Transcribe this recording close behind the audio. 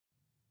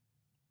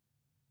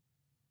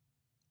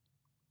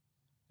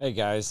Hey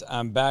guys,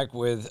 I'm back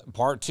with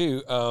part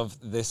 2 of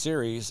this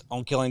series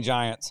on killing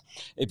giants.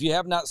 If you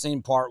have not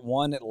seen part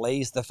 1, it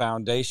lays the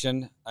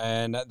foundation,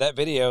 and that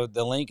video,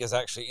 the link is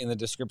actually in the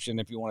description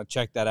if you want to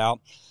check that out.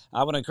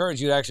 I would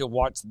encourage you to actually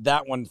watch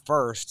that one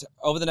first.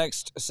 Over the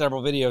next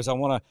several videos, I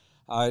want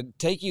to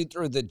take you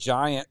through the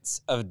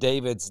giants of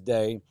David's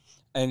day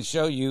and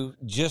show you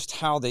just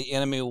how the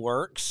enemy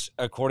works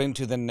according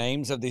to the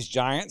names of these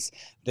giants,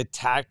 the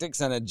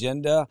tactics and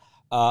agenda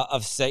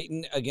of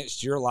Satan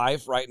against your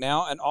life right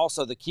now, and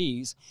also the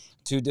keys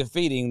to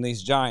defeating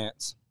these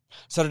giants.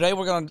 So today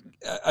we're going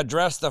to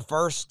address the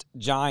first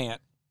giant,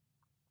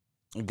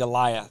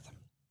 Goliath.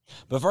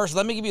 But first,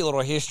 let me give you a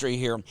little history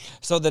here.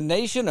 So the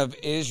nation of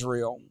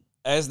Israel,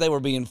 as they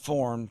were being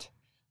formed,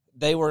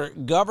 they were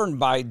governed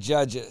by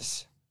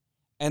judges,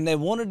 and they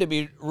wanted to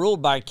be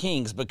ruled by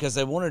kings because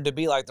they wanted to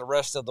be like the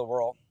rest of the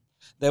world.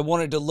 They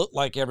wanted to look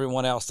like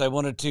everyone else. They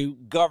wanted to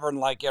govern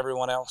like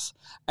everyone else.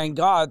 And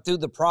God, through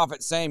the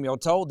prophet Samuel,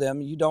 told them,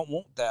 you don't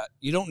want that.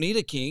 You don't need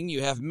a king.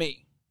 You have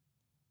me.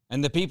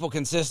 And the people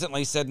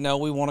consistently said, no,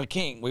 we want a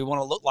king. We want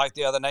to look like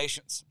the other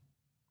nations.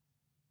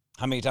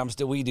 How many times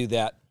do we do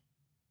that?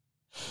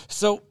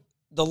 So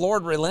the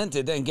Lord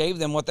relented and gave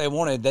them what they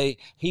wanted.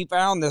 He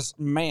found this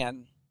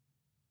man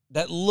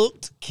that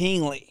looked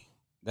kingly,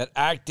 that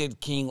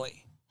acted kingly,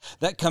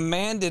 that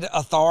commanded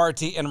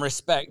authority and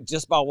respect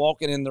just by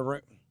walking in the room.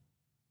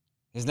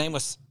 His name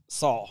was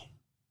Saul.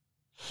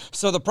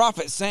 So the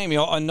prophet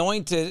Samuel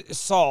anointed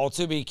Saul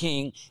to be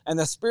king, and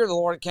the Spirit of the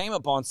Lord came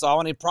upon Saul,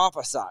 and he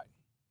prophesied.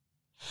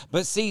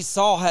 But see,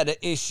 Saul had an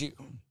issue.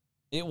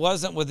 It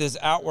wasn't with his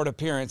outward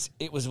appearance,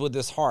 it was with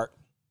his heart.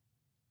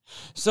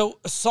 So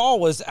Saul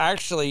was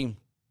actually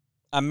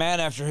a man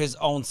after his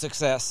own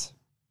success,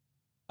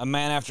 a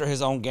man after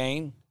his own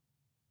gain,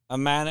 a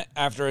man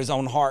after his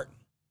own heart.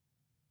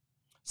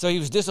 So he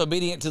was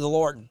disobedient to the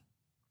Lord.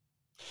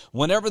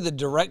 Whenever the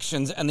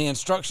directions and the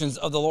instructions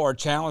of the Lord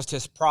challenged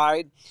his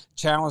pride,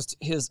 challenged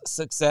his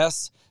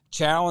success,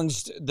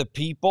 challenged the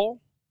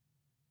people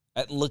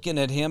at looking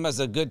at him as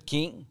a good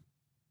king,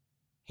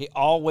 he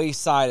always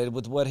sided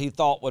with what he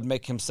thought would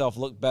make himself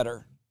look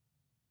better,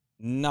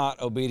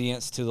 not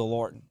obedience to the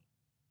Lord.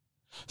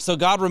 So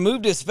God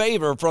removed his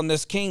favor from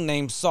this king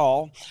named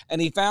Saul, and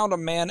he found a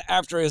man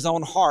after his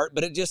own heart,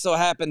 but it just so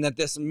happened that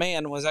this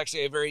man was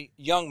actually a very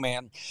young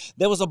man.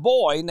 There was a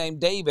boy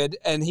named David,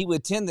 and he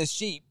would tend the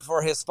sheep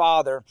for his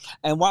father,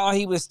 and while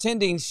he was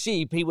tending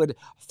sheep, he would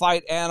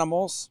fight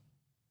animals,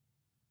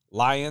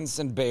 lions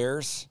and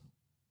bears.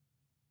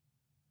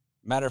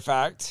 Matter of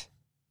fact,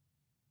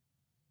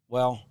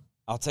 well,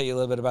 I'll tell you a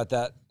little bit about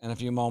that in a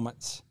few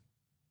moments.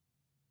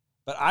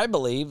 But I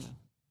believe,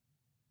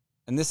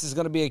 and this is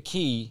going to be a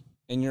key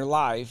in your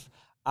life,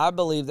 I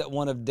believe that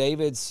one of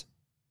David's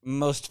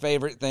most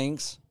favorite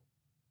things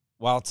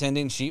while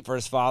tending sheep for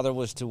his father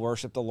was to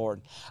worship the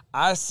Lord.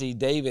 I see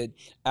David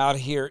out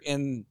here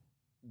in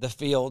the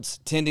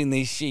fields tending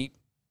these sheep,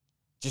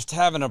 just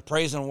having a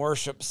praise and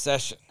worship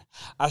session.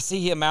 I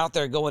see him out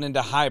there going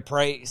into high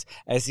praise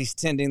as he's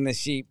tending the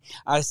sheep.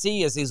 I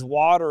see as he's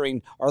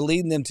watering or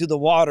leading them to the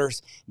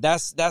waters,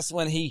 that's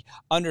when he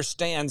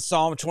understands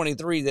Psalm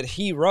 23 that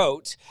he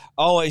wrote,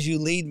 oh, as you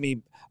lead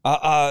me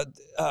by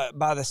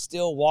the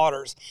still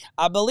waters.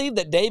 I believe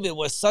that David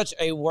was such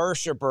a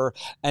worshiper,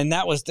 and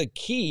that was the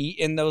key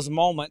in those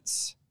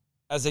moments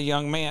as a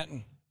young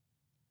man.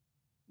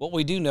 What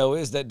we do know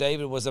is that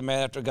David was a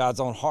man after God's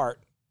own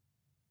heart.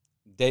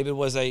 David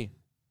was a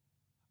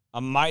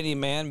mighty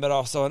man, but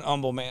also an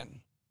humble man.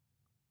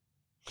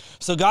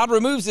 So God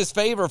removes his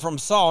favor from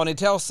Saul, and he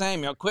tells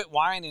Samuel, quit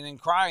whining and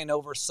crying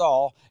over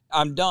Saul.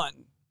 I'm done.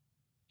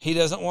 He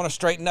doesn't want to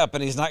straighten up,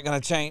 and he's not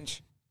going to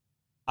change.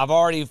 I've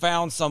already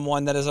found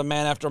someone that is a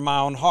man after my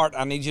own heart.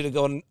 I need you to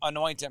go and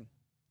anoint him.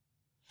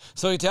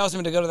 So he tells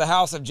him to go to the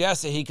house of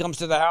Jesse. He comes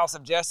to the house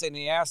of Jesse, and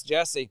he asks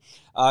Jesse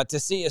to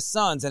see his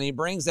sons, and he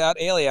brings out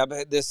Eliab,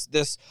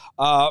 this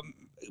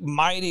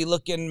mighty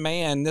looking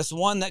man, this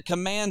one that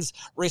commands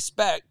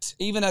respect,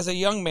 even as a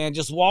young man,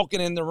 just walking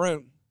in the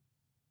room.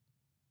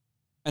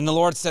 And the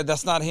Lord said,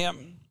 that's not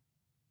him.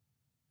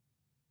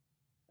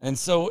 And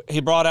so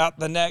he brought out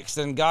the next,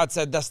 and God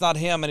said, that's not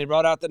him. And he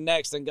brought out the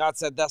next, and God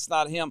said, that's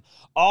not him.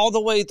 All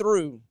the way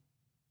through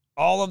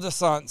all of the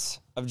sons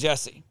of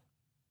Jesse.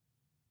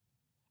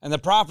 And the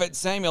prophet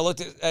Samuel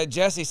looked at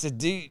Jesse and said,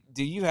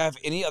 do you have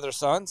any other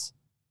sons?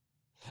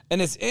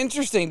 And it's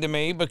interesting to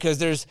me because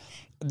there's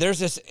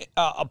this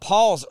a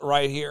pause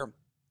right here.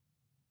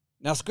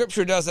 Now,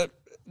 Scripture doesn't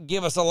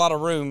give us a lot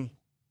of room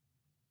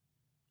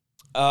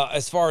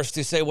as far as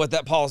to say what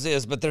that pause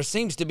is, but there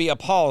seems to be a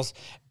pause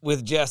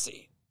with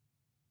Jesse.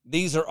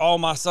 These are all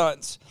my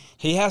sons.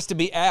 He has to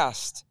be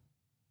asked,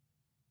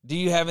 do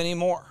you have any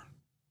more?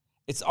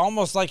 It's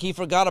almost like he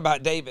forgot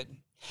about David.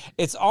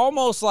 It's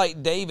almost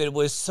like David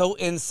was so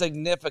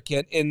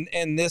insignificant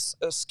in this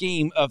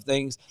scheme of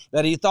things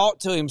that he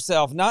thought to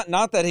himself, not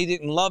that he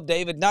didn't love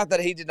David, not that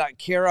he did not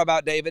care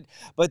about David,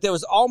 but there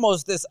was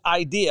almost this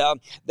idea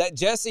that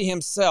Jesse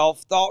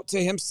himself thought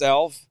to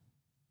himself,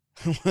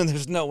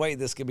 there's no way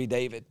this could be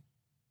David.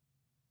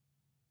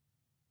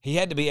 He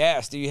had to be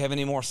asked, do you have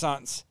any more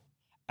sons?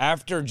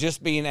 After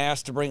just being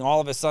asked to bring all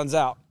of his sons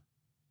out.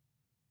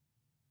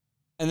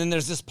 And then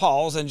there's this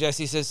pause, and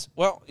Jesse says,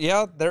 well,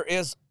 yeah, there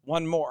is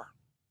one more.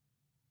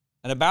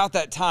 And about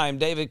that time,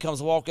 David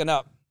comes walking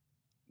up,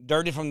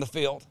 dirty from the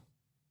field.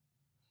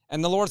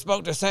 And the Lord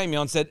spoke to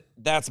Samuel and said,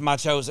 that's my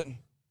chosen.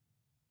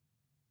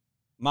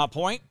 My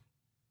point,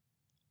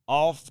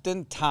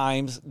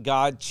 oftentimes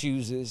God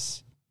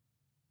chooses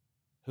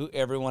who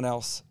everyone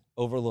else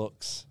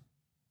overlooks.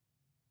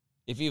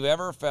 If you've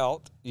ever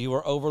felt you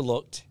were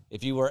overlooked,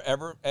 if you were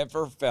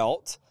ever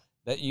felt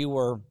that you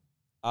were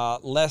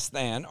less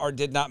than or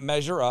did not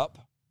measure up,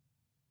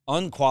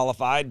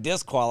 unqualified,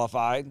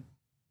 disqualified,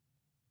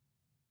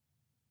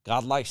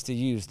 God likes to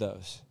use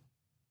those.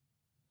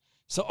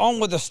 So on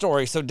with the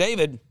story. So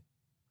David,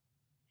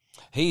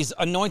 he's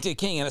anointed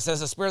king, and it says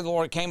the Spirit of the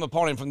Lord came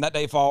upon him from that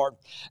day forward.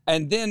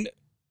 And then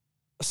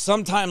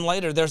sometime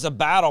later, there's a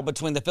battle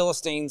between the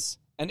Philistines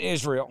and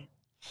Israel.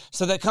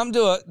 So they come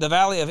to the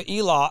valley of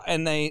Elah,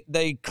 and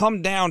they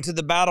come down to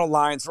the battle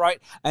lines, right?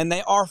 And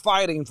they are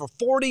fighting for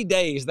 40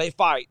 days. They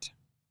fight.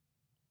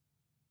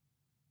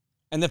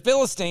 And the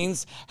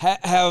Philistines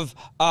have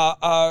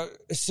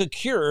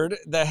secured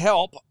the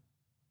help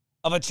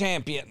of a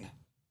champion.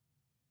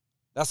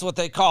 That's what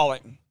they call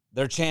him,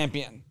 their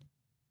champion.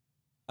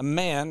 A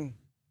man,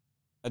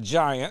 a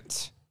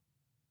giant,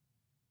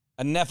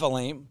 a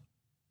Nephilim,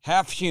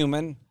 half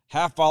human,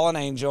 half fallen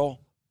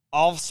angel,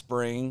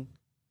 offspring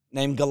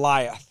named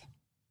Goliath.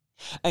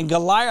 And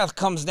Goliath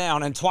comes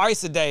down, and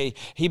twice a day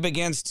he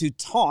begins to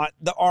taunt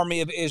the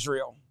army of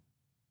Israel.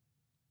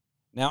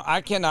 Now,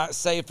 I cannot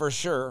say for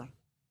sure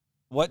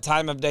what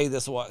time of day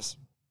this was,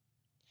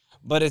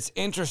 but it's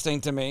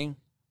interesting to me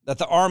that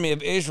the army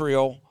of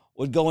Israel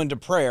would go into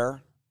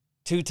prayer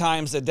 2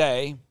 times a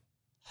day,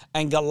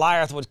 and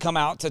Goliath would come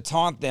out to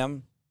taunt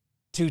them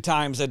 2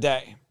 times a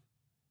day.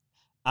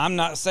 I'm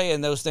not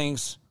saying those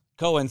things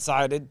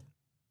coincided,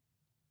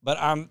 but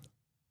I'm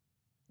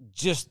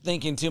just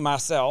thinking to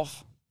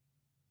myself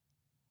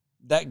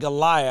that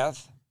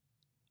Goliath,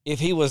 if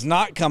he was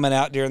not coming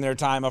out during their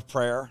time of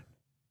prayer,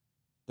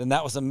 then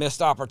that was a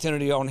missed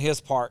opportunity on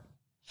his part.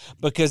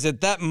 Because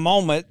at that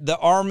moment, the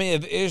army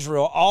of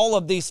Israel, all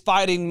of these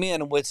fighting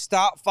men would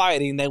stop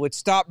fighting. They would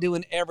stop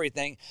doing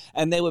everything,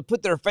 and they would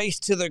put their face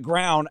to the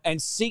ground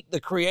and seek the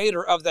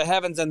creator of the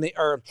heavens and the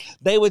earth.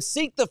 They would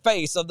seek the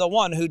face of the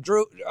one who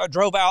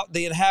drove out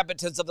the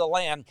inhabitants of the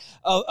land,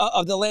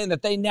 of the land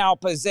that they now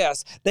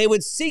possess. They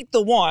would seek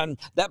the one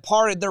that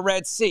parted the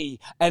Red Sea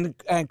and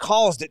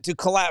caused it to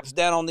collapse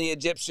down on the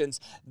Egyptians.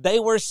 They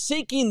were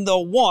seeking the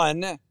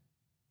one,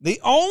 the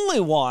only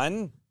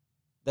one,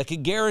 that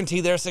could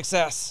guarantee their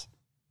success.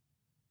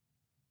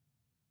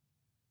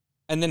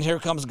 And then here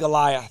comes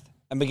Goliath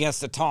and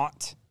begins to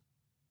taunt.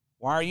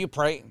 Why are you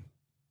praying?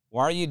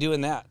 Why are you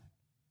doing that?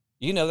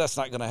 You know that's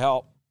not going to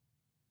help.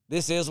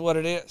 This is what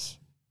it is.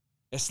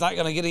 It's not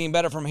going to get any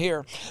better from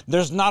here.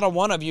 There's not a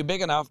one of you big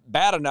enough,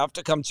 bad enough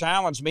to come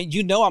challenge me.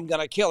 You know I'm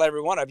going to kill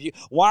every one of you.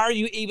 Why are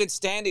you even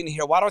standing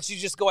here? Why don't you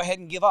just go ahead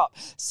and give up?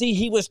 See,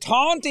 he was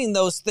taunting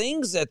those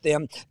things at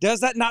them. Does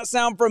that not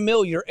sound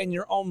familiar in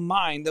your own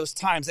mind, those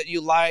times that you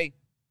lie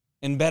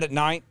in bed at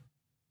night?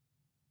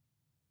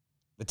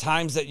 The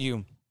times that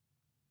you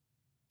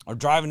are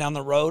driving down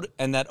the road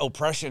and that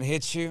oppression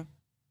hits you,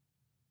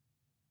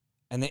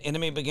 and the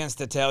enemy begins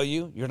to tell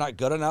you you're not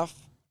good enough,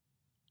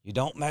 you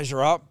don't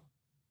measure up,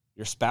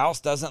 your spouse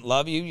doesn't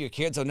love you, your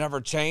kids will never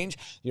change,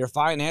 your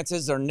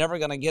finances are never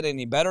going to get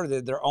any better,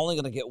 they're only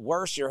going to get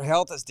worse, your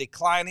health is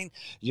declining,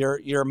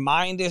 your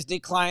mind is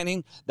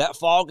declining. That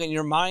fog in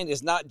your mind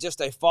is not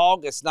just a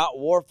fog, it's not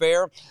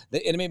warfare.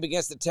 The enemy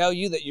begins to tell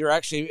you that you're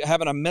actually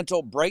having a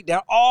mental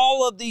breakdown.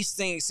 All of these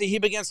things, see, he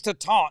begins to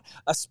taunt,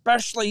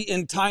 especially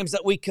in times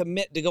that we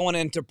commit to going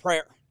into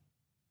prayer.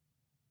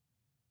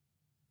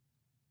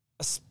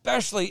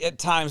 Especially at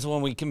times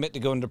when we commit to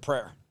go into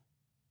prayer.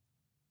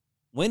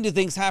 When do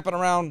things happen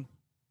around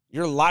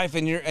your life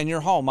and your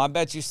home? I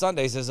bet you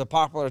Sundays is a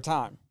popular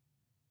time.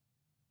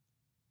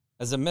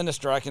 As a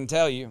minister, I can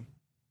tell you,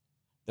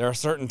 there are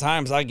certain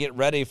times I get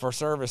ready for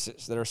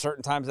services. There are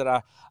certain times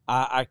that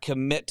I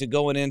commit to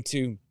going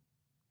into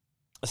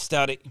a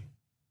study.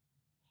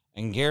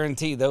 And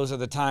guarantee those are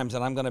the times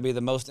that I'm going to be the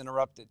most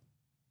interrupted.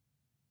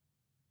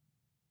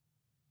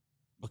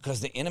 Because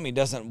the enemy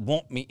doesn't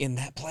want me in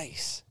that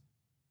place.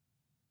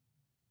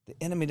 The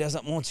enemy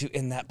doesn't want you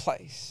in that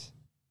place.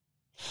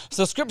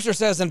 So scripture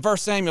says in 1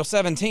 Samuel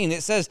 17,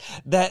 it says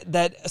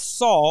that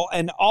Saul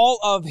and all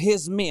of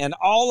his men,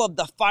 all of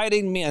the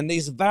fighting men,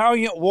 these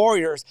valiant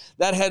warriors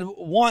that had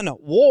won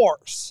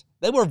wars,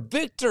 they were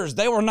victors.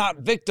 They were not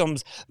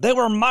victims. They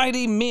were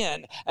mighty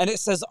men. And it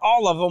says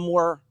all of them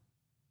were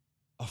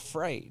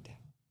afraid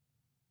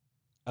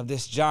of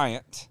this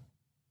giant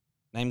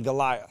named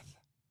Goliath.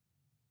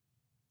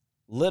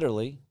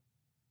 Literally,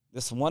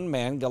 this one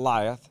man,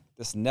 Goliath,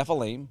 this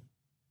Nephilim,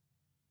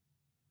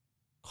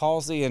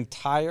 calls the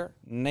entire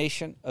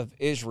nation of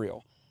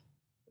Israel,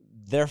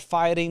 their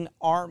fighting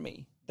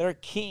army, their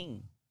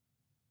king,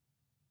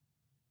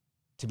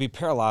 to be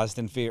paralyzed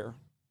in fear.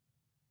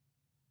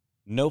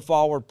 no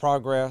forward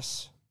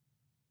progress.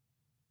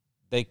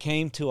 They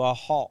came to a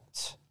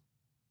halt.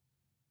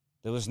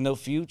 There was no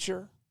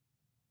future.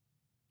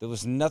 There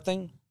was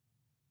nothing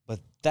but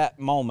that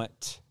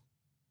moment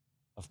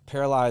of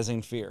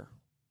paralyzing fear.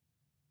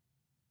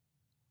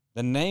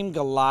 The name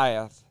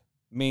Goliath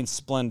means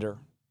splendor.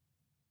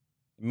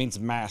 It means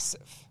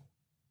massive.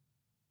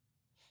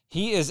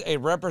 He is a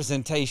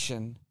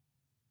representation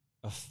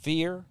of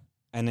fear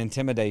and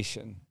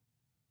intimidation.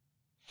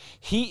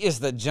 He is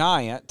the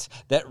giant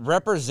that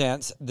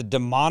represents the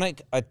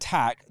demonic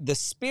attack, the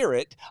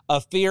spirit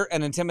of fear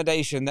and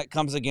intimidation that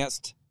comes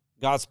against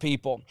God's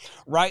people.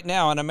 Right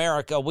now in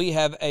America, we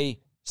have a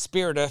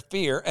spirit of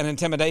fear and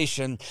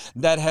intimidation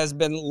that has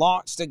been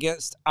launched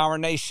against our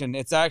nation.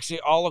 It's actually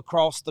all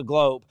across the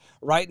globe.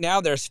 Right now,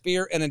 there's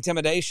fear and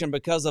intimidation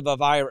because of a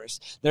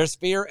virus. There's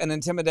fear and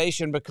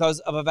intimidation because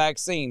of a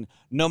vaccine,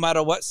 no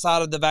matter what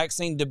side of the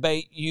vaccine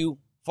debate you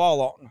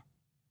fall on.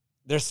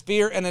 There's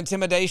fear and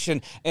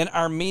intimidation in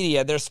our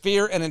media. There's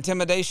fear and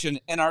intimidation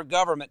in our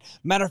government.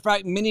 Matter of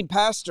fact, many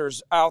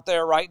pastors out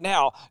there right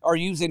now are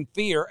using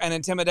fear and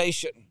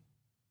intimidation.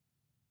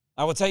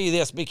 I will tell you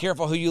this, be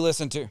careful who you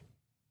listen to.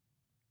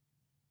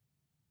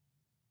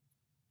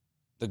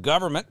 The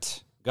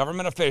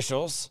government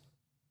officials,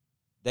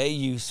 they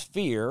use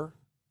fear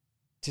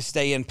to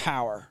stay in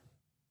power.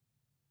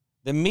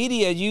 The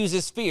media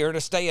uses fear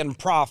to stay in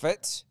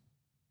profit,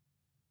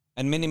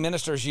 and many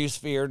ministers use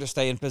fear to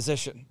stay in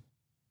position.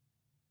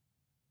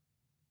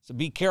 So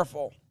be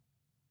careful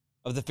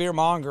of the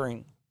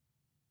fear-mongering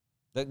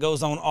that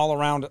goes on all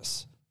around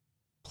us.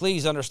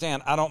 Please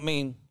understand, I don't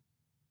mean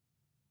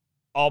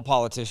all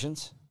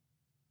politicians.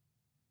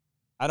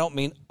 I don't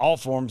mean all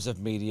forms of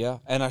media,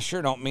 and I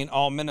sure don't mean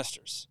all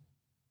ministers.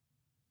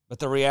 But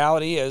the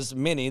reality is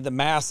many, the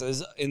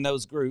masses in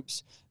those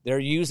groups, they're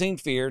using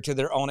fear to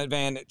their own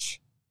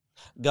advantage.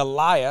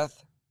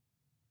 Goliath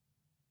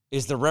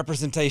is the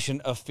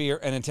representation of fear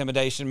and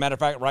intimidation. Matter of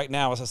fact, right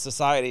now as a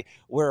society,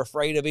 we're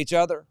afraid of each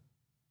other.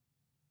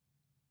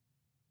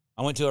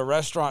 I went to a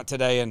restaurant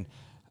today, and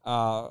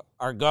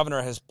our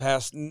governor has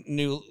passed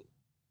new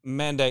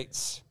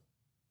mandates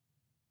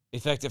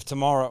effective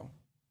tomorrow.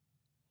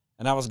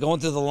 And I was going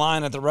through the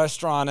line at the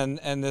restaurant,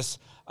 and this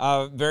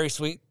very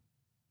sweet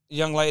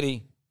young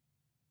lady,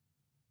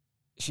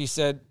 she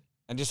said,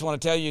 I just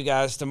want to tell you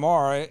guys,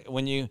 tomorrow,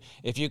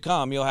 if you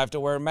come, you'll have to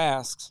wear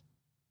masks.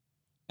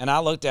 And I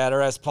looked at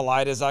her as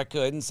polite as I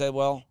could and said,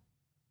 well,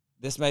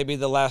 this may be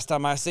the last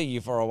time I see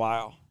you for a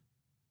while.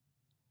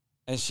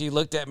 And she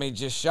looked at me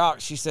just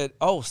shocked. She said,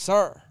 oh,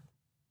 sir,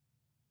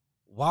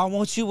 why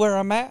won't you wear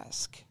a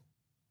mask?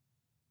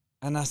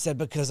 And I said,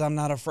 because I'm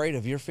not afraid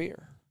of your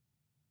fear.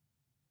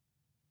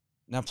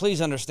 Now,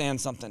 please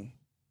understand something.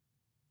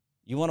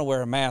 You want to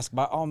wear a mask,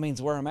 by all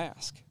means, wear a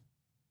mask.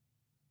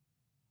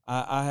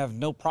 I have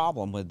no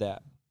problem with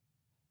that.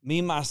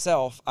 Me,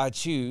 myself, I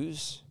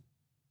choose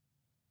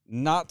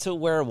not to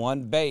wear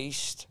one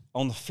based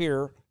on the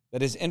fear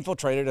that has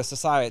infiltrated a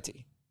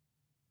society.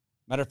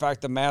 Matter of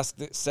fact, the mask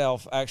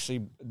itself,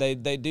 actually, they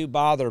do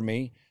bother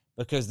me,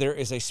 because there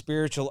is a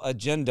spiritual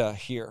agenda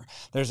here.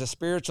 There's a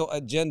spiritual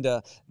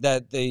agenda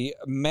that the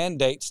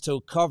mandates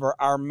to cover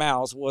our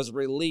mouths was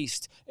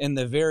released in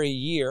the very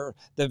year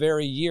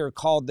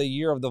called the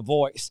year of the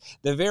voice.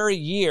 The very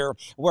year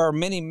where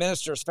many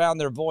ministers found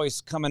their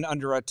voice coming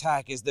under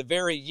attack is the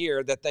very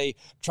year that they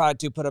tried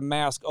to put a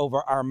mask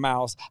over our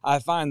mouths. I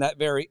find that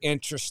very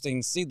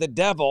interesting. See, the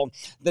devil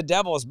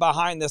is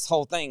behind this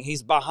whole thing.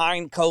 He's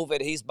behind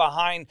COVID. He's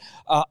behind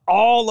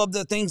all of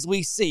the things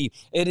we see.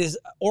 It is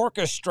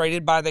orchestrated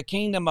by the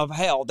kingdom of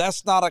hell.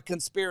 That's not a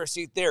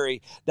conspiracy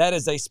theory. That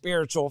is a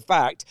spiritual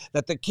fact,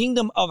 that the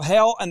kingdom of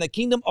hell and the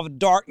kingdom of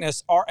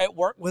darkness are at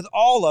work with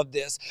all of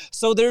this.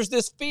 So there's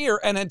this fear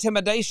and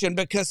intimidation,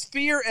 because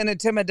fear and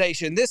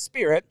intimidation, this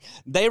spirit,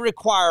 they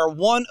require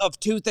one of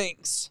two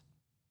things: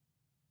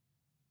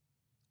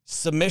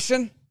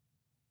 submission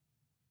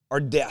or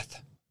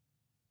death.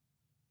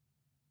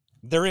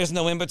 There is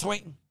no in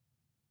between.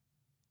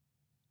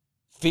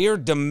 Fear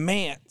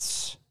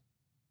demands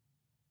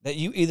that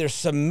you either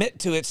submit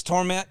to its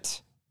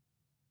torment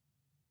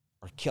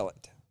or kill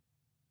it.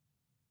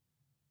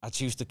 I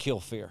choose to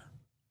kill fear.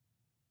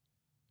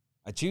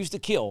 I choose to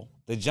kill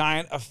the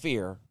giant of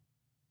fear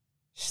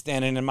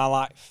standing in my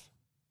life.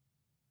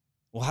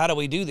 Well, how do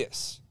we do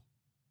this?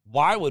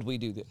 Why would we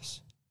do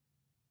this?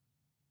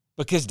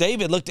 Because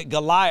David looked at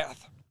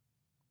Goliath.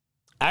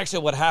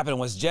 Actually, what happened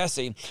was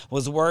Jesse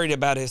was worried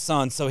about his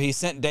son, so he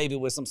sent David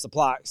with some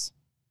supplies.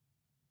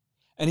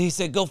 And he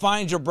said, go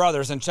find your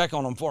brothers and check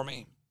on them for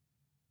me.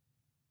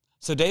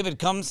 So David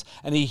comes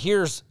and he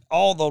hears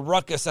all the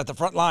ruckus at the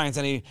front lines,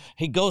 and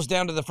he goes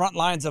down to the front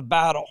lines of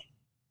battle.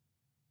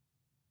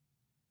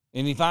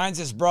 And he finds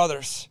his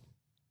brothers.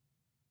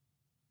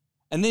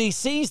 And then he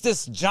sees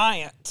this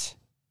giant,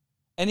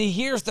 and he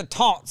hears the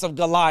taunts of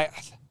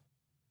Goliath.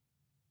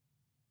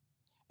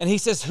 And he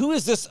says, who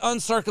is this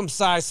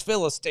uncircumcised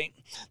Philistine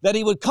that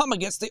he would come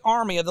against the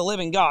army of the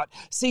living God?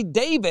 See,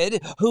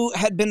 David, who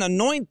had been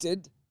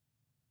anointed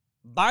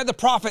by the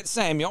prophet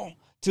Samuel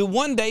to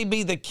one day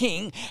be the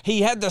king.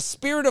 He had the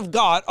Spirit of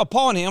God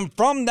upon him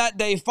from that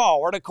day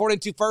forward, according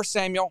to 1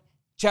 Samuel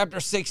chapter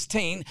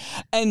 16.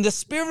 And the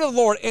Spirit of the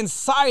Lord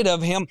inside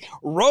of him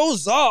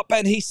rose up,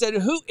 and he said,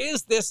 who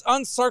is this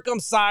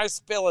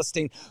uncircumcised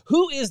Philistine?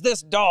 Who is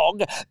this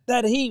dog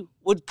that he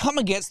would come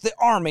against the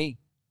army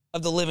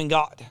of the living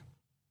God?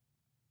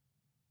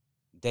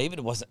 David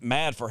wasn't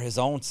mad for his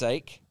own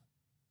sake.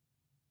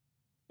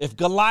 If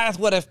Goliath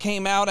would have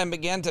came out and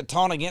began to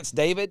taunt against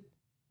David,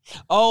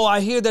 oh,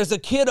 I hear there's a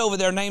kid over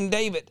there named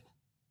David.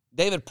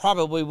 David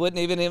probably wouldn't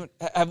even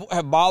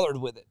have bothered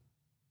with it.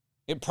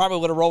 It probably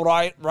would have rolled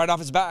right off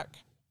his back.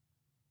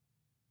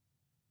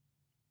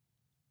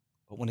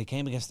 But when he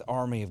came against the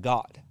army of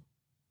God,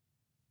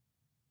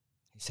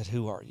 he said,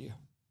 who are you?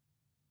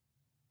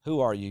 Who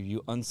are you,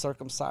 you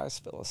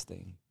uncircumcised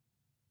Philistine,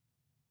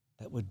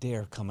 that would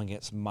dare come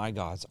against my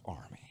God's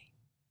army?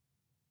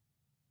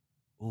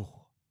 Ooh.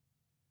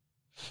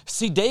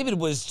 See, David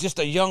was just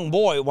a young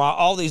boy while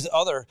all these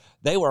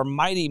they were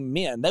mighty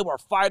men. They were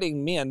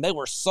fighting men. They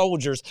were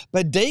soldiers.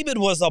 But David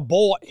was a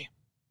boy.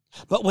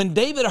 But when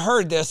David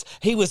heard this,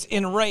 he was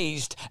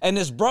enraged, and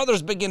his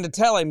brothers began to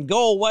tell him,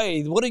 go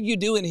away. What are you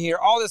doing here?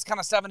 All this kind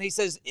of stuff. And he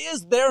says,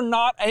 is there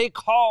not a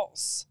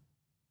cause?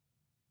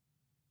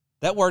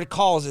 That word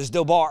cause is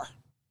dobar,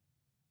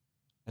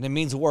 and it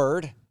means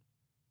word.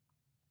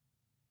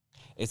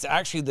 It's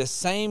actually the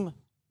same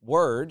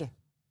word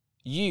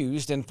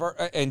used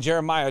in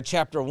Jeremiah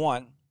chapter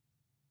 1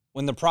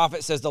 when the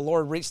prophet says, the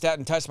Lord reached out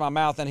and touched my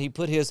mouth, and he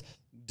put his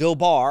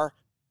dobar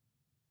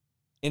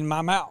in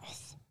my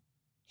mouth.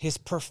 His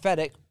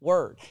prophetic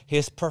word,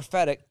 his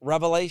prophetic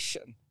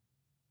revelation.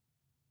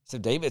 So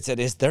David said,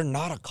 is there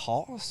not a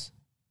cause?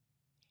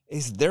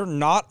 Is there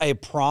not a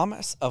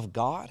promise of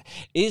God?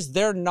 Is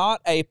there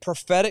not a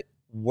prophetic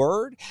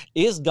word?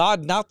 Is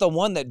God not the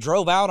one that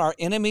drove out our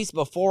enemies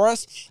before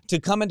us to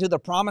come into the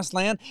promised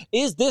land?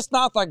 Is this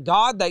not the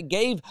God that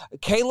gave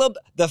Caleb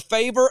the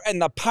favor and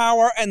the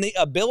power and the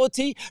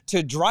ability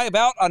to drive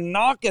out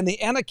Anak and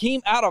the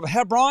Anakim out of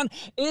Hebron?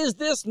 Is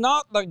this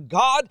not the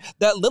God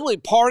that literally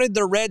parted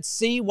the Red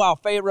Sea while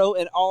Pharaoh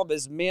and all of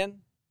his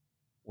men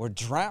were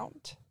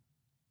drowned?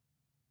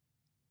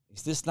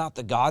 Is this not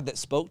the God that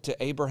spoke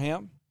to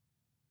Abraham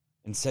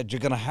and said, you're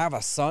going to have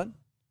a son?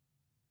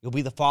 You'll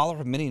be the father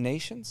of many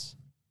nations?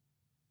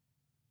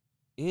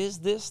 Is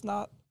this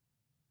not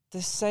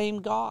the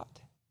same God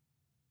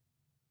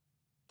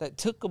that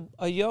took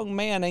a young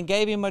man and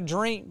gave him a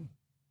dream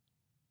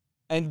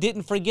and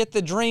didn't forget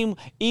the dream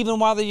even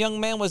while the young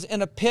man was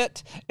in a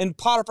pit in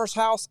Potiphar's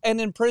house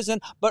and in prison,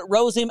 but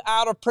rose him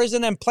out of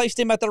prison and placed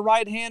him at the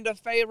right hand of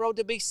Pharaoh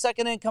to be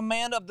second in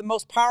command of the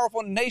most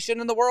powerful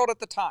nation in the world at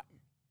the time?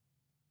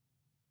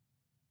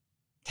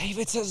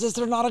 David says, is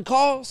there not a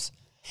cause?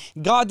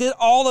 God did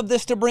all of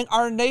this to bring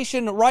our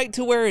nation right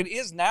to where it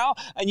is now,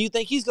 and you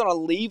think he's going to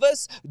leave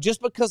us just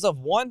because of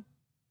one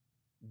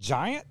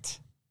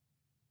giant?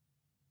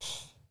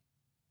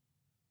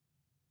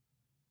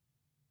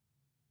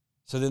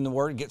 So then the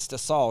word gets to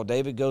Saul.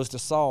 David goes to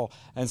Saul,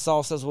 and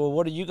Saul says, well,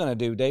 what are you going to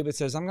do? David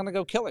says, I'm going to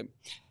go kill him.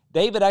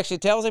 David actually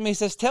tells him, he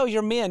says, tell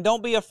your men,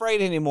 don't be afraid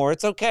anymore.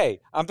 It's okay.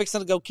 I'm fixing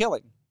to go kill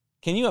him.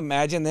 Can you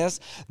imagine this?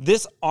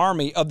 This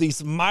army of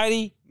these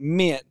mighty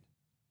men.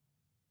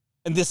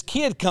 And this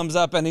kid comes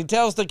up and he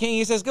tells the king,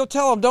 he says, go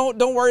tell him,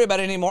 don't worry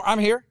about it anymore. I'm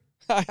here.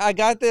 I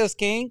got this,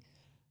 king.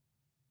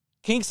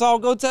 King Saul,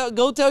 go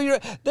tell your,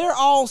 they're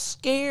all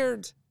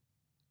scared.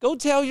 Go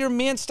tell your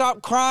men,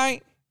 stop crying.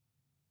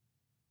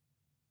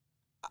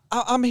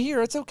 I'm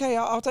here. It's okay.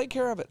 I'll take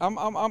care of it.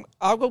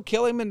 I'll go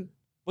kill him and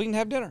we can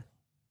have dinner.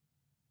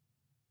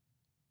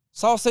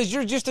 Saul says,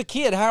 you're just a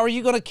kid. How are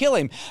you going to kill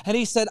him? And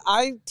he said,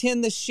 I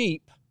tend the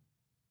sheep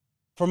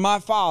for my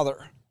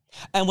father.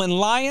 And when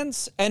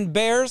lions and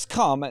bears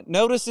come,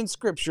 notice in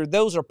Scripture,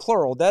 those are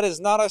plural. That is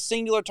not a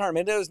singular term.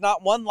 It is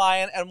not one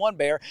lion and one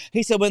bear.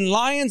 He said, when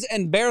lions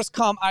and bears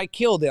come, I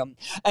kill them.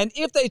 And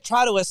if they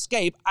try to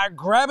escape, I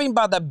grab him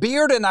by the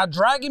beard and I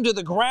drag him to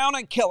the ground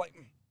and kill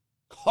him.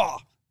 Oh.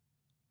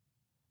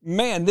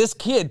 Man, this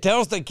kid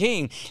tells the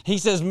king, he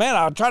says, man,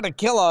 I tried to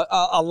kill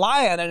a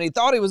lion and he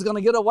thought he was going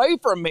to get away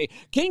from me.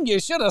 King,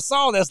 you should have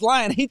saw this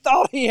lion. He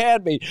thought he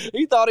had me.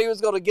 He thought he was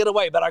going to get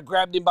away, but I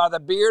grabbed him by the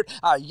beard,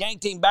 I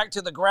yanked him back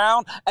to the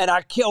ground, and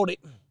I killed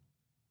him.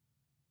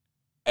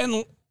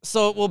 And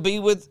so it will be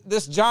with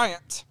this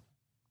giant.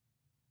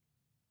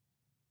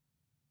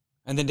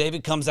 And then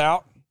David comes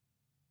out.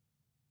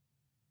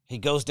 He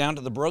goes down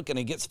to the brook and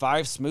he gets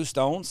 5 smooth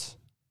stones.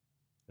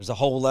 There's a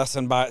whole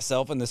lesson by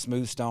itself in the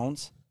smooth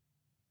stones.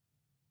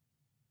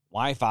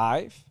 Why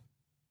 5?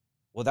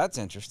 Well, that's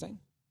interesting.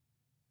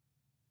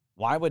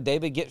 Why would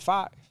David get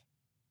 5?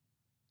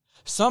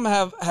 Some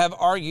have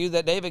argued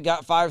that David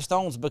got 5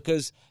 stones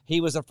because he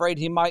was afraid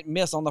he might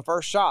miss on the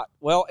first shot.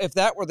 Well, if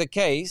that were the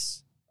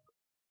case,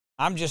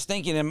 I'm just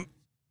thinking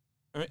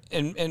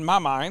in my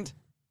mind,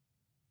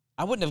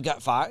 I wouldn't have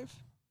got 5.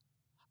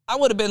 I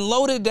would have been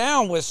loaded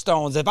down with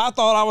stones. If I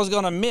thought I was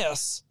going to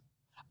miss,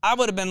 I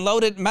would have been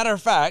loaded. Matter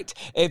of fact,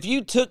 if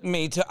you took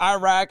me to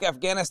Iraq,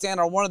 Afghanistan,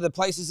 or one of the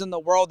places in the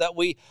world that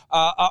we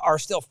are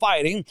still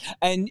fighting,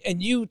 and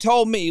you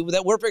told me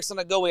that we're fixing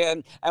to go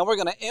in and we're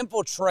going to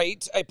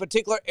infiltrate a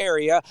particular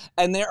area,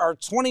 and there are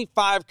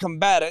 25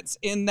 combatants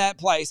in that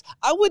place,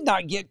 I would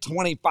not get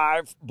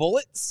 25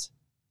 bullets.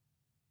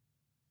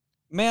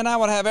 Man, I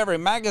would have every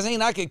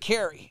magazine I could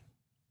carry.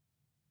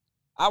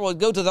 I would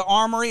go to the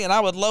armory and I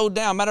would load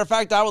down. Matter of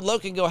fact, I would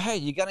look and go, hey,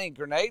 you got any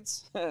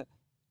grenades?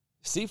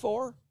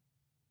 C4?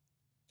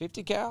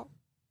 50 cal?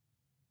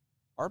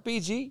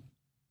 RPG?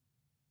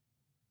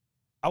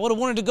 I would have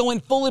wanted to go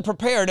in fully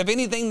prepared of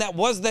anything that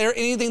was there,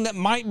 anything that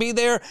might be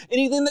there,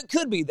 anything that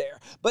could be there.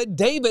 But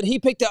David, he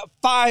picked up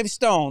 5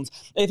 stones.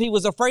 If he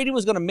was afraid he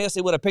was going to miss,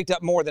 he would have picked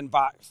up more than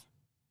 5.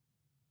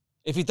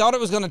 If he thought it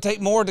was going to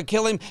take more to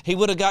kill him, he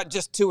would have got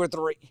just 2 or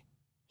 3.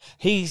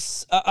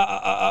 He's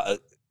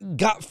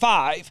got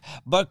 5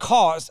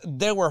 because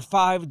there were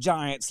 5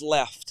 giants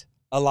left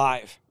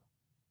alive.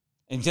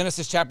 In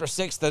Genesis chapter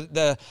 6,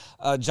 the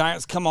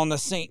giants come on the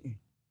scene.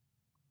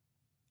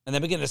 And they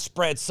begin to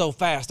spread so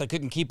fast, I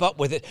couldn't keep up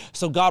with it.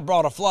 So God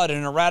brought a flood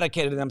and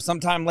eradicated them.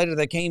 Sometime later,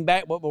 they came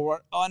back, but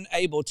were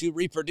unable to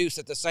reproduce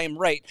at the same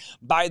rate.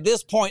 By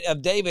this point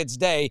of David's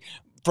day,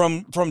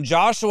 from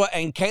Joshua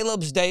and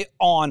Caleb's day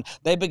on,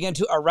 they began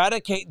to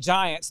eradicate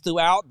giants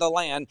throughout the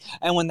land.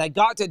 And when they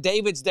got to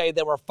David's day,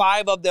 there were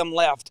 5 of them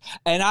left.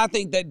 And I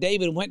think that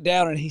David went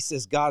down and he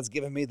says, God's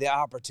given me the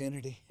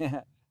opportunity.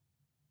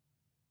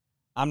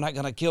 I'm not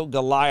going to kill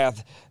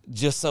Goliath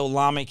just so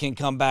Lami can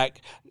come back,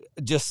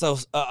 just so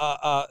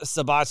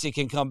Sabachi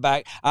can come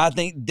back. I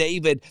think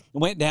David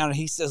went down and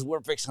he says, we're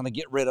fixing to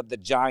get rid of the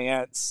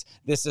giants.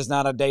 This is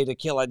not a day to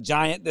kill a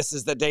giant. This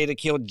is the day to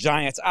kill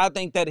giants. I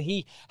think that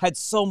he had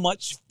so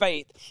much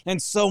faith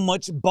and so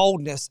much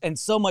boldness and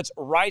so much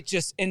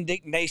righteous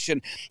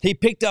indignation. He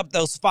picked up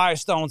those 5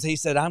 stones. He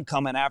said, I'm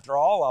coming after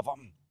all of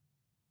them.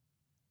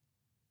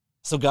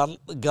 So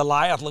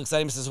Goliath looks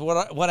at him and says,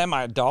 what am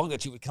I, a dog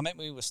that you would come at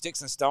me with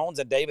sticks and stones?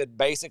 And David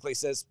basically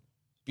says,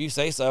 if you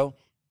say so.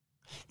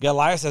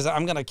 Goliath says,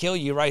 I'm going to kill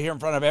you right here in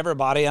front of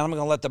everybody, and I'm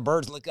going to let the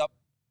birds lick up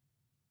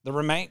the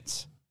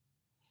remains.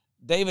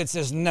 David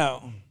says,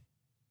 no.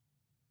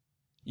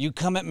 You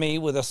come at me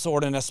with a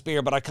sword and a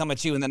spear, but I come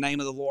at you in the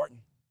name of the Lord.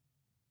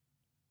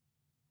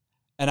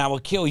 And I will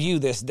kill you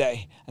this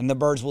day, and the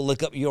birds will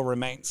lick up your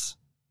remains.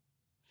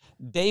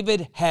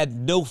 David had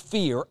no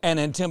fear and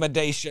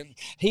intimidation.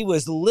 He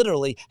was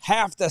literally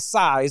half the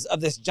size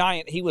of this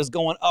giant he was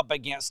going up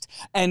against.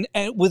 And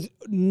with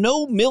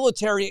no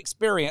military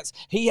experience,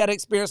 he had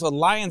experience with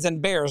lions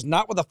and bears,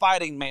 not with a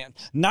fighting man,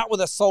 not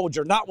with a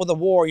soldier, not with a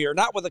warrior,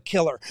 not with a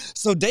killer.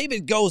 So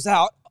David goes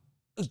out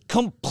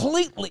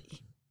completely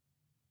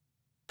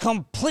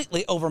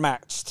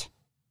overmatched,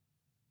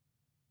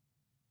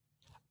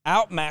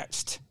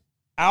 outmatched,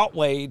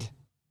 outweighed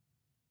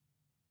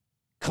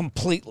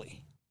completely.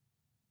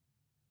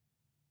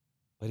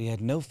 But he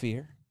had no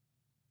fear.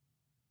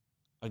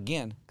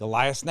 Again,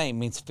 Goliath's name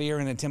means fear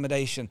and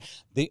intimidation.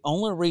 The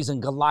only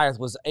reason Goliath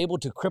was able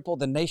to cripple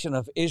the nation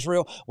of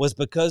Israel was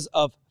because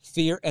of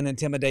fear and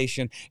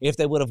intimidation. If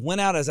they would have went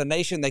out as a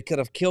nation, they could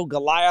have killed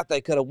Goliath.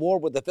 They could have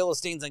warred with the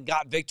Philistines and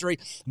got victory.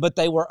 But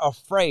they were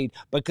afraid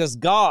because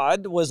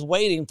God was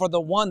waiting for the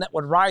one that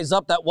would rise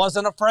up that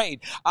wasn't afraid.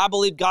 I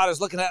believe God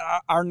is looking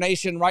at our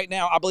nation right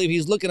now. I believe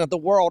he's looking at the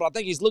world. I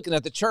think he's looking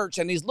at the church,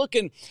 and he's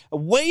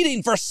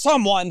waiting for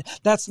someone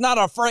that's not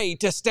afraid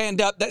to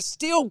stand up, that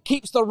still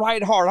keeps the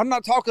right heart. I'm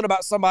not talking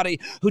about somebody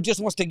who just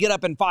wants to get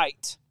up and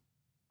fight.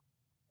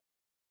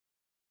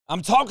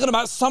 I'm talking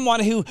about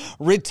someone who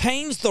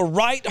retains the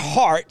right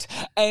heart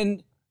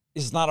and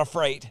is not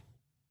afraid,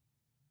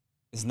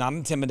 is not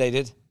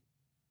intimidated.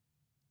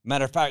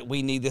 Matter of fact,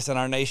 we need this in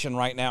our nation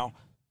right now.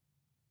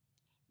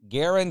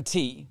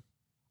 Guarantee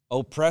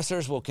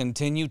oppressors will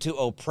continue to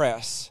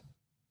oppress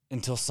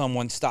until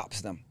someone stops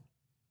them.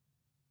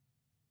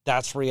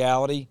 That's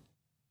reality.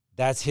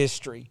 That's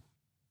history.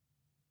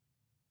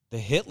 The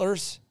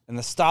Hitlers and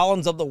the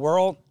Stalins of the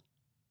world,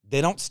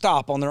 they don't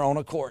stop on their own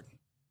accord.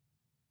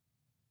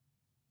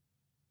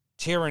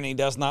 Tyranny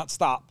does not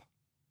stop.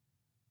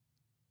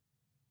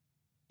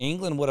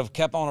 England would have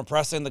kept on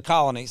oppressing the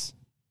colonies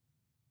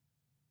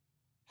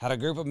had a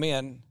group of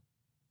men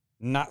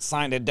not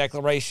signed a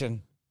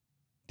declaration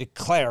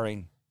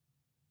declaring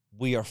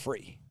we are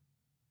free.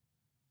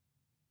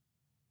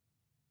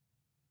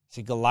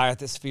 See,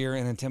 Goliath is fear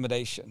and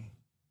intimidation.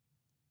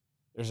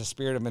 There's a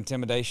spirit of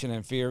intimidation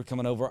and fear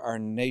coming over our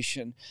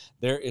nation.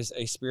 There is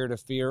a spirit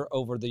of fear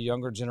over the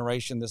younger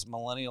generation, this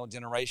millennial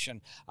generation.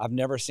 I've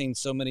never seen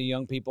so many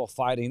young people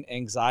fighting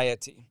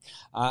anxiety.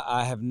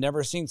 I have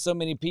never seen so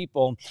many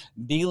people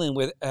dealing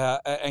with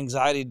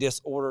anxiety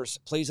disorders.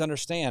 Please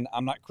understand,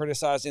 I'm not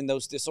criticizing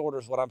those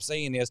disorders. What I'm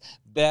saying is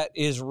that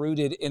is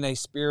rooted in a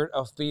spirit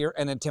of fear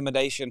and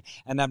intimidation.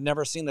 And I've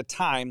never seen a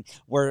time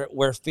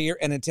where fear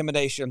and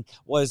intimidation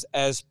was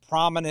as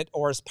prominent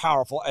or as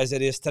powerful as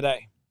it is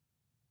today.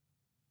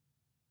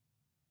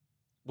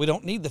 We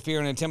don't need the fear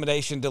and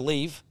intimidation to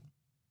leave.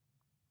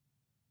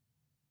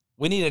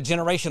 We need a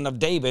generation of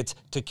Davids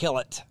to kill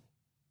it.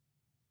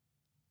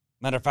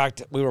 Matter of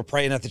fact, we were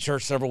praying at the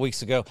church several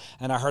weeks ago,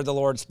 and I heard the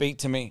Lord speak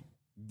to me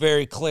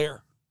very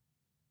clear.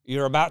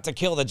 You're about to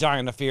kill the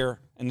giant of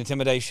fear and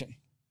intimidation.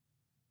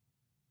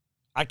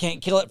 I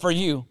can't kill it for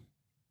you,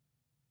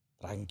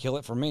 but I can kill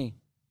it for me.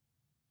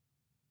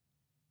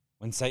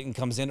 When Satan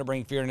comes in to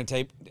bring fear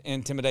and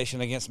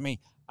intimidation against me,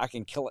 I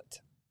can kill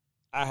it.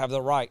 I have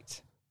the right.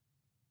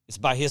 It's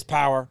by his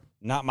power,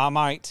 not my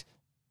might,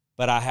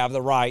 but I have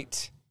the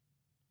right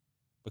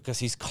because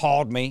he's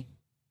called me,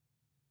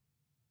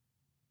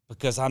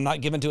 because I'm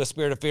not given to a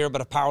spirit of fear,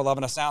 but a power, love,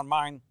 and a sound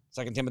mind.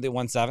 2 Timothy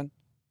 1:7.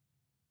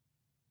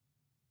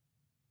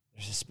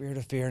 There's a spirit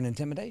of fear and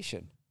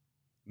intimidation.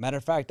 Matter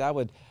of fact, I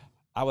would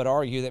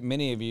argue that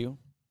many of you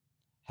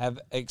have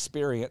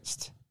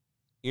experienced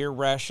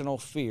irrational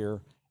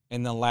fear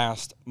in the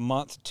last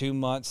month, 2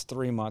 months,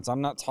 3 months.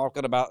 I'm not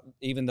talking about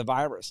even the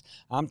virus.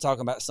 I'm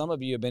talking about some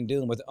of you have been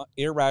dealing with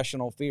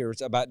irrational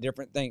fears about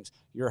different things,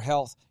 your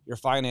health, your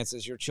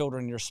finances, your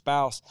children, your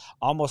spouse,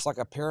 almost like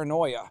a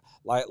paranoia,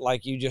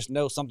 like you just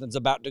know something's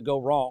about to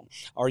go wrong,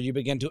 or you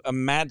begin to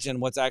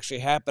imagine what's actually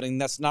happening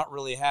that's not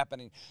really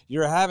happening.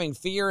 You're having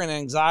fear and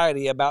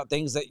anxiety about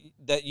things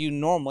that you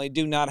normally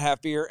do not have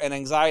fear and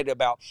anxiety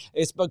about.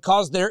 It's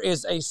because there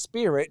is a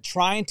spirit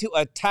trying to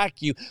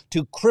attack you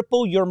to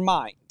cripple your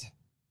mind.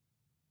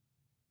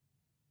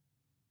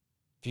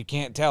 If you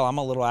can't tell, I'm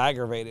a little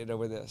aggravated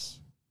over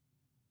this.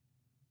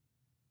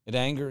 It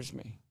angers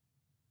me.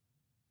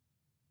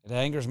 It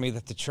angers me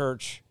that the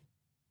church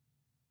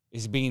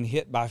is being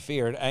hit by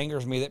fear. It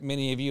angers me that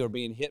many of you are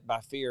being hit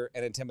by fear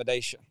and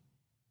intimidation.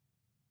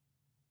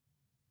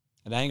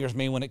 It angers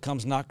me when it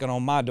comes knocking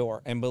on my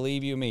door. And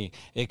believe you me,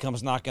 it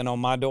comes knocking on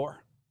my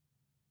door.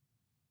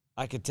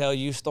 I could tell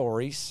you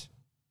stories.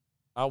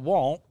 I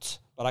won't,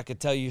 but I could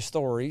tell you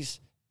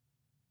stories,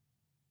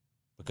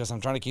 because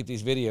I'm trying to keep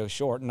these videos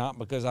short, not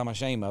because I'm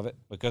ashamed of it,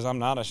 because I'm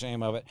not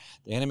ashamed of it.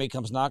 The enemy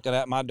comes knocking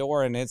at my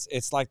door, and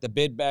it's like the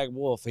big bag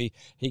wolf. He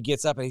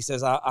gets up and he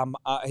says,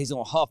 he's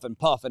going to huff and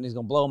puff, and he's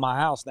going to blow my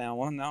house down.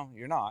 Well, no,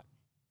 you're not.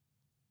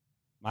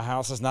 My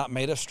house is not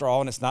made of straw,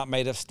 and it's not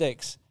made of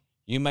sticks.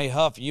 You may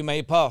huff, you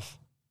may puff,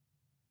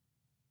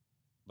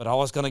 but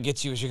all it's going to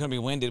get you is you're going to be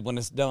winded when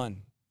it's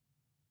done,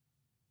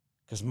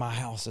 because my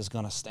house is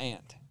going to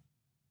stand.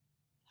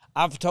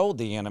 I've told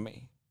the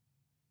enemy,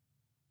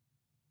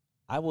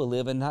 I will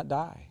live and not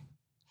die.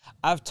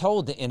 I've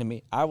told the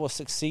enemy, I will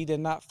succeed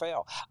and not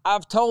fail.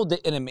 I've told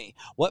the enemy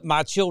what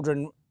my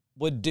children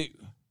would do.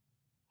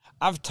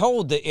 I've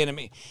told the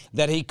enemy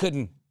that he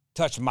couldn't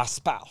touch my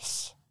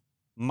spouse,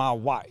 my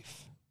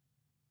wife.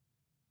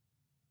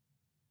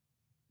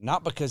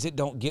 Not because it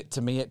don't get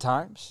to me at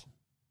times,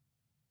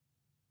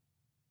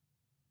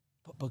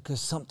 but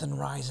because something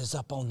rises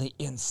up on the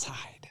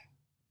inside.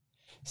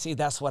 See,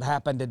 that's what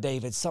happened to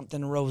David.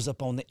 Something rose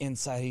up on the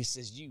inside. He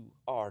says, you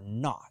are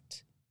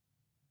not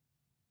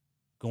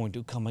going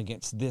to come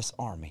against this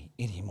army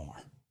anymore.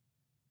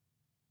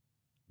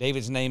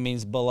 David's name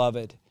means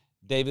beloved.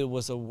 David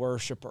was a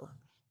worshiper.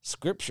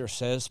 Scripture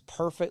says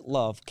perfect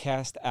love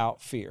cast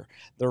out fear.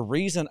 The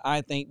reason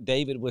I think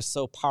David was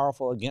so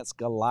powerful against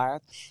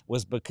Goliath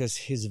was because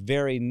his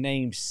very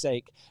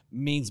namesake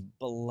means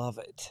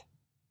beloved.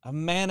 A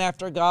man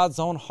after God's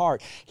own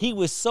heart. He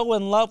was so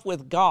in love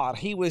with God.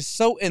 He was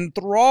so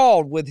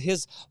enthralled with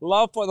his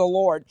love for the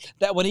Lord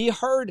that when he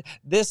heard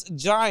this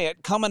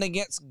giant coming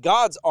against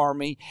God's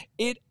army,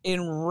 it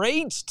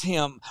enraged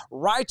him.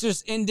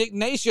 Righteous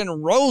indignation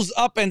rose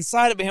up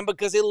inside of him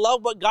because he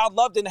loved what God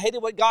loved and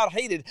hated what God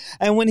hated.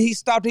 And when he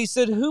stopped, he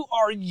said, who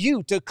are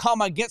you to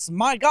come against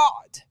my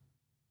God?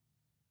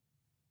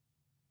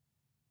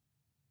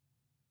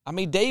 I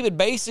mean, David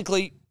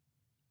basically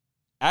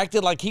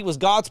acted like he was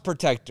God's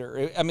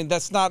protector. I mean,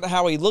 that's not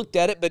how he looked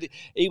at it, but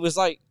he was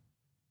like,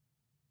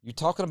 you're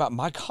talking about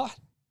my God?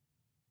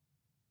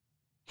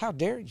 How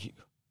dare you?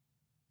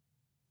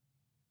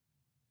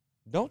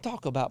 Don't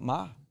talk about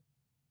my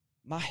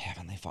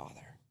Heavenly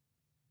Father.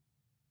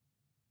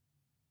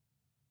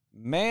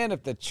 Man,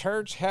 if the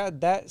church had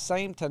that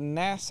same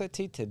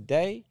tenacity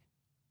today,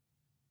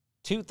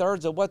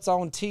 2/3 of what's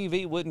on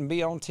TV wouldn't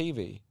be on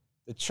TV.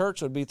 The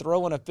church would be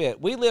throwing a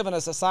fit. We live in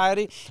a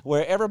society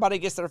where everybody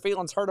gets their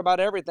feelings hurt about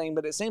everything,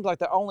 but it seems like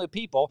the only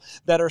people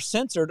that are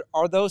censored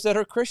are those that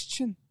are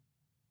Christian.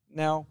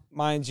 Now,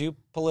 mind you,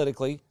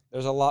 politically,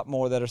 there's a lot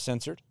more that are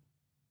censored.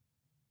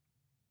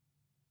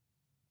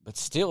 But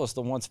still, it's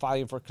the ones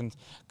fighting for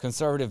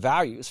conservative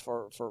values,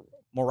 for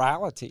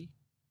morality.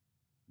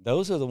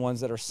 Those are the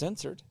ones that are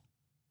censored.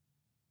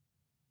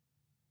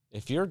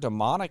 If you're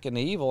demonic and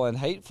evil and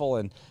hateful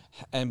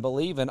and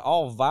believe in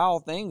all vile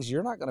things,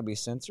 you're not going to be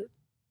censored.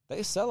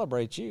 They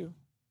celebrate you.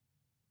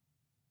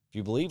 If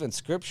you believe in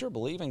Scripture,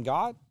 believe in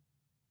God.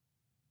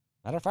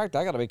 Matter of fact,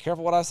 I got to be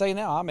careful what I say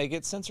now. I may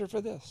get censored for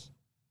this.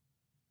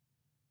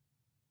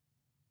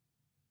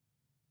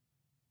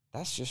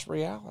 That's just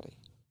reality.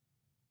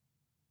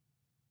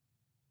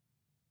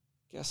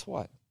 Guess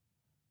what?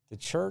 The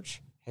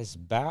church has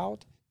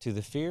bowed to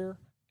the fear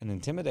and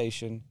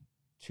intimidation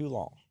too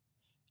long.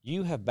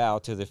 You have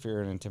bowed to the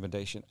fear and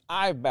intimidation.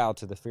 I've bowed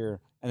to the fear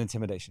and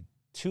intimidation.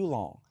 Too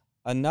long.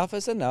 Enough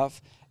is enough.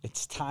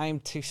 It's time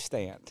to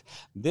stand.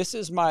 This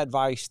is my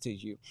advice to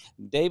you.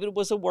 David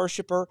was a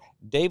worshiper.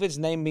 David's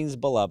name means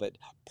beloved.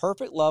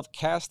 Perfect love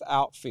casts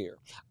out fear.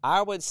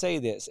 I would say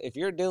this: if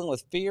you're dealing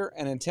with fear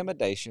and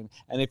intimidation,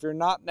 and if you're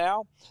not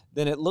now,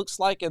 then it looks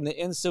like in the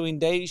ensuing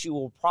days you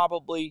will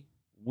probably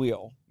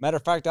will. Matter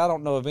of fact, I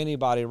don't know of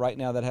anybody right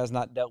now that has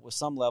not dealt with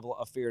some level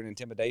of fear and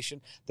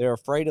intimidation. They're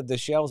afraid of the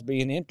shelves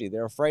being empty.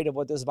 They're afraid of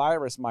what this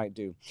virus might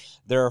do.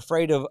 They're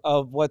afraid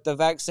of what the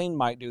vaccine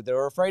might do.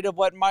 They're afraid of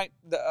what might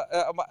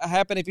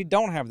happen if you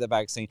don't have the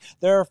vaccine.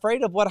 They're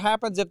afraid of what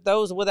happens if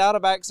those without a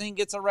vaccine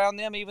gets around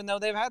them, even though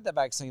they've had the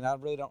vaccine. I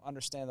really don't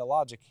understand the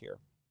logic here.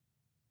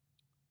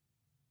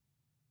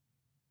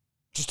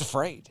 Just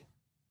afraid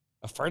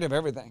of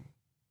everything.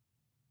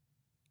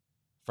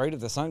 Afraid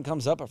if the sun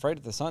comes up, afraid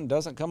if the sun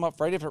doesn't come up,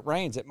 afraid if it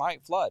rains, it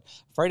might flood.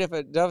 Afraid if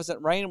it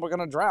doesn't rain, we're going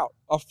to drought.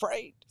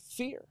 Afraid,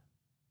 fear.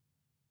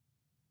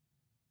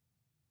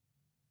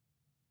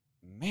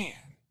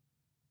 Man,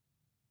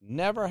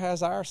 never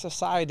has our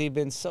society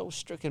been so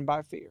stricken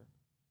by fear.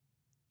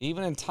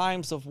 Even in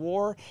times of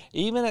war,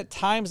 even at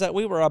times that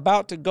we were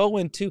about to go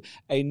into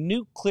a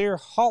nuclear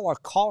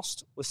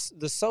holocaust with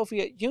the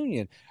Soviet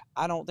Union.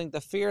 I don't think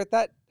the fear at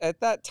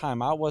that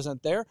time, I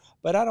wasn't there,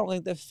 but I don't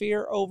think the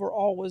fear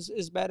overall was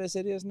as bad as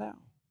it is now.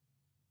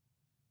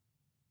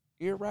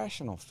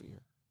 Irrational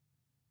fear.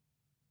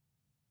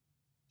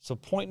 So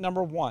point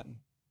number 1,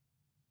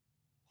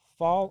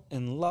 fall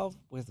in love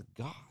with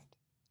God.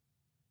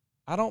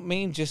 I don't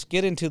mean just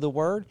get into the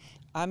Word.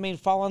 I mean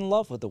fall in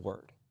love with the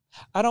Word.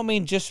 I don't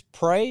mean just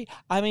pray.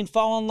 I mean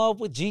fall in love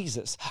with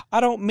Jesus.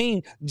 I don't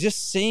mean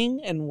just sing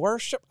and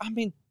worship. I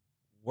mean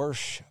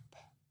worship.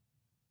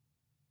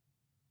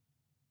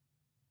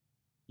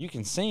 You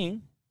can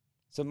sing.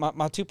 So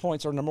my 2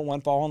 points are, number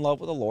 1, fall in love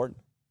with the Lord.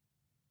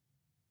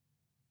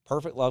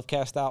 Perfect love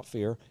casts out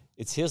fear.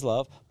 It's His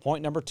love.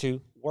 Point number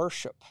 2,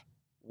 worship.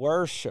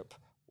 Worship.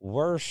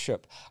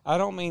 Worship. I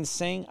don't mean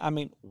sing, I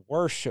mean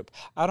worship.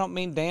 I don't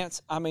mean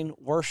dance, I mean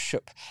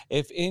worship.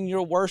 If in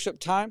your worship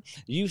time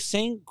you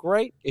sing,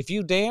 great. If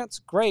you dance,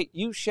 great.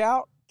 You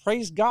shout,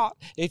 praise God.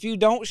 If you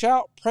don't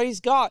shout, praise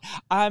God.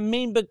 I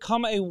mean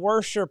become a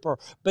worshiper.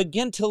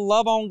 Begin to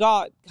love on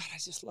God. God, I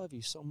just love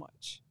you so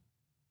much.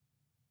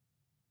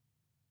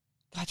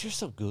 God, you're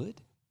so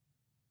good.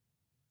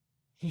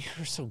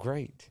 You're so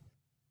great.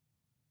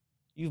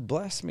 You've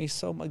blessed me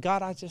so much.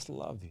 God, I just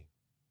love you.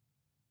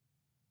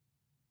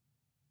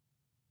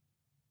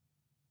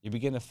 You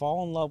begin to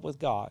fall in love with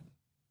God.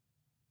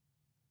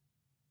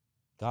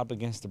 God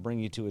begins to bring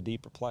you to a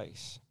deeper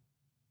place.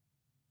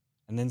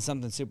 And then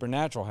something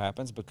supernatural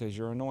happens because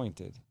you're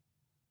anointed.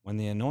 When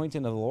the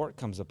anointing of the Lord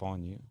comes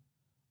upon you,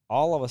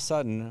 all of a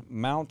sudden,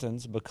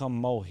 mountains become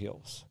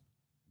molehills.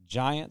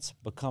 Giants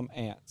become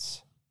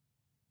ants.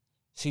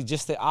 See,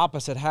 just the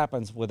opposite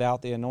happens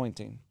without the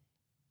anointing.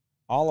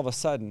 All of a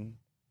sudden,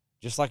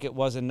 just like it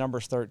was in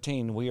Numbers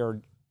 13, we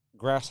are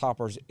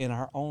grasshoppers in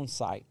our own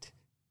sight.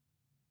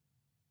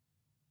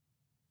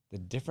 The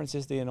difference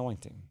is the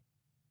anointing.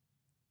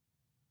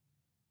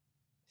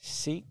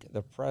 Seek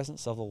the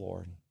presence of the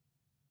Lord.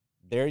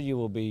 There you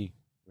will be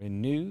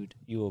renewed.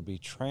 You will be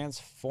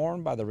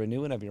transformed by the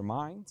renewing of your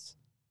minds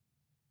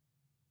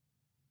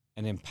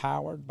and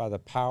empowered by the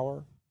power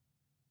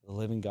of the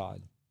living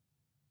God.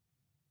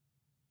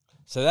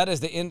 So that is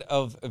the end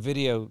of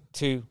video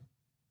 2,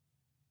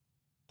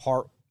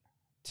 part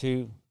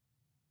 2,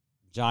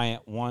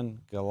 Giant 1,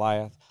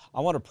 Goliath.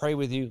 I want to pray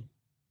with you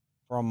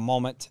for a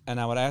moment, and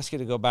I would ask you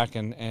to go back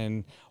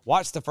and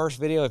watch the first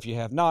video. If you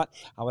have not,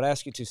 I would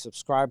ask you to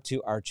subscribe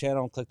to our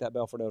channel and click that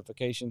bell for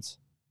notifications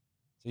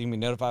so you can be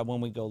notified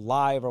when we go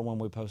live or when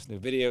we post new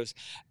videos.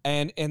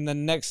 And in the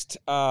next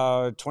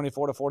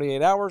 24 to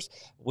 48 hours,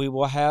 we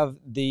will have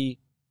the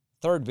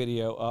third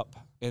video up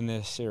in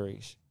this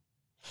series.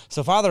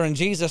 So, Father, in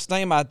Jesus'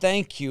 name, I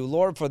thank you,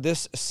 Lord, for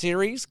this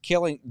series,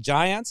 Killing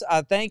Giants.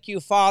 I thank you,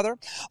 Father,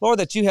 Lord,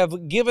 that you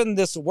have given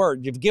this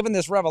word, you've given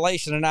this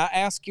revelation, and I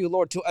ask you,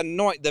 Lord, to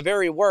anoint the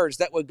very words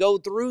that would go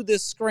through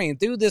this screen,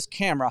 through this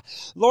camera,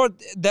 Lord,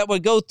 that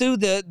would go through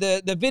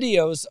the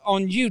videos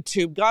on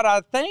YouTube. God,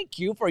 I thank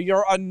you for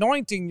your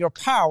anointing, your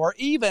power,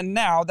 even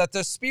now that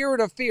the spirit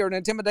of fear and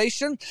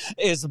intimidation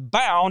is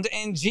bound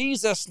in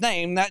Jesus'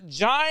 name. That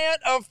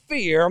giant of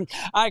fear,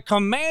 I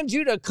command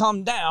you to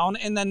come down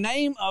in the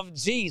name of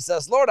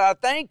Jesus. Lord, I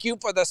thank you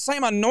for the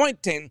same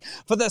anointing,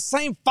 for the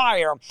same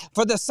fire,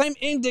 for the same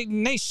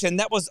indignation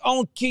that was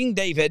on King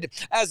David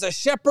as a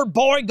shepherd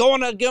boy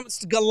going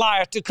against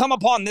Goliath to come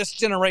upon this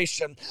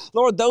generation.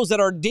 Lord, those that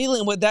are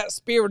dealing with that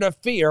spirit of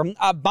fear,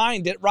 I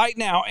bind it right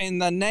now in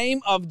the name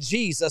of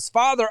Jesus.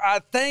 Father, I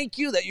thank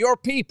you that your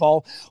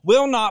people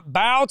will not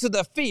bow to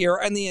the fear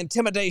and the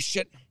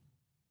intimidation.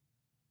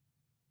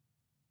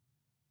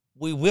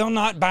 We will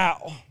not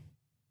bow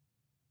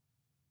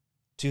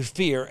to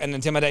fear and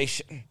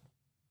intimidation.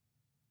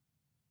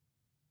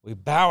 We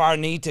bow our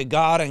knee to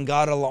God and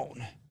God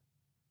alone.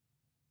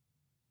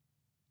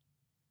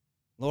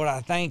 Lord,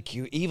 I thank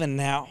you. Even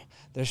now,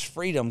 there's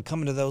freedom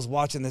coming to those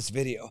watching this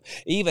video.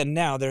 Even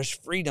now, there's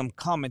freedom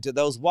coming to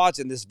those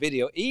watching this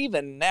video.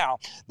 Even now,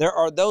 there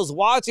are those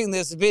watching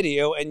this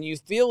video, and you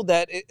feel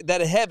that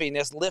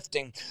heaviness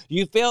lifting.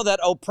 You feel that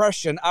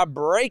oppression. I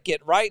break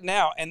it right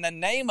now in the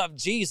name of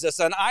Jesus,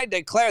 and I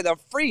declare the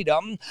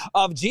freedom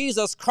of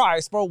Jesus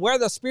Christ. For where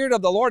the Spirit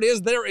of the Lord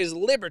is, there is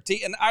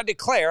liberty, and I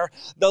declare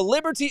the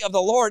liberty of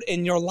the Lord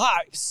in your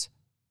lives.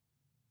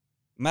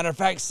 Matter of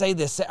fact, say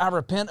this, say, I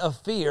repent of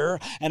fear,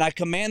 and I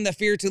command the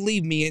fear to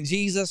leave me in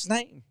Jesus'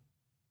 name.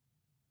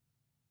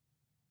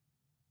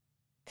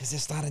 Because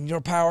it's not in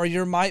your power,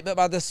 your might, but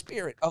by the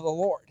Spirit of the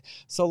Lord.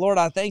 So, Lord,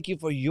 I thank you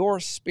for your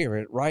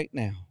Spirit right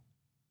now.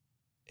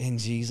 In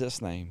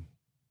Jesus' name.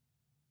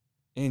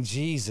 In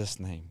Jesus'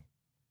 name.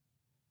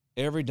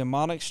 Every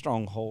demonic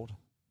stronghold,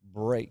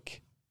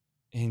 break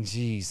in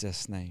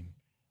Jesus' name.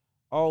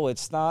 Oh,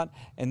 it's not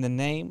in the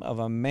name of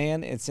a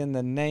man. It's in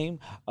the name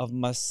of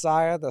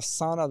Messiah, the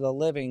Son of the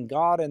living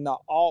God, in the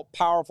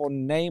all-powerful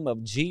name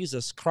of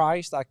Jesus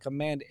Christ. I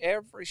command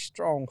every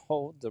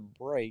stronghold to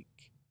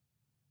break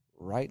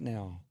right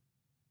now.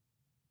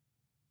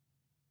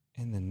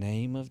 In the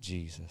name of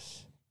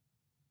Jesus.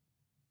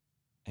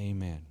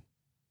 Amen.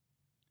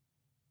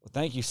 Well,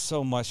 thank you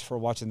so much for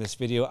watching this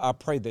video. I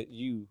pray that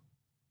you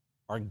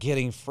are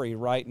getting free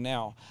right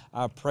now.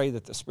 I pray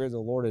that the Spirit of the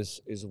Lord is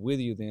with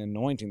you, the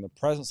anointing, the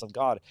presence of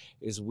God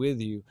is with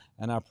you,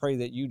 and I pray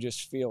that you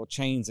just feel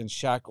chains and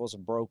shackles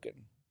broken.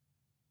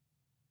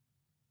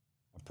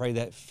 I pray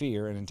that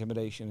fear and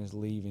intimidation is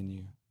leaving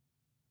you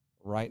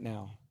right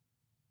now.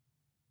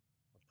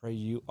 I pray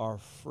you are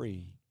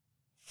free,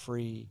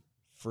 free,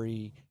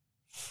 free,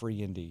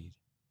 free indeed.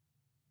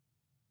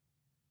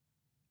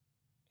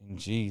 In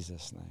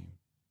Jesus' name.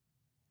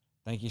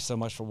 Thank you so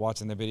much for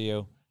watching the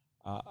video.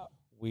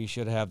 We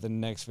should have the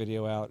next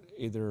video out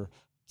either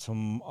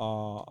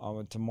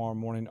tomorrow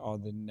morning or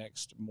the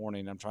next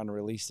morning. I'm trying to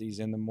release these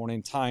in the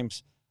morning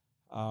times.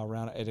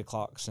 Around 8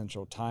 o'clock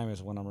Central Time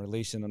is when I'm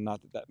releasing them.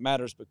 Not that that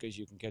matters, because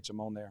you can catch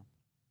them on there.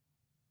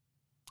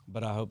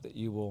 But I hope that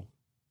you will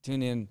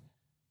tune in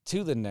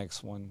to the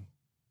next one.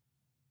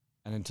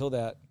 And until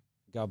that,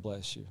 God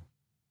bless you.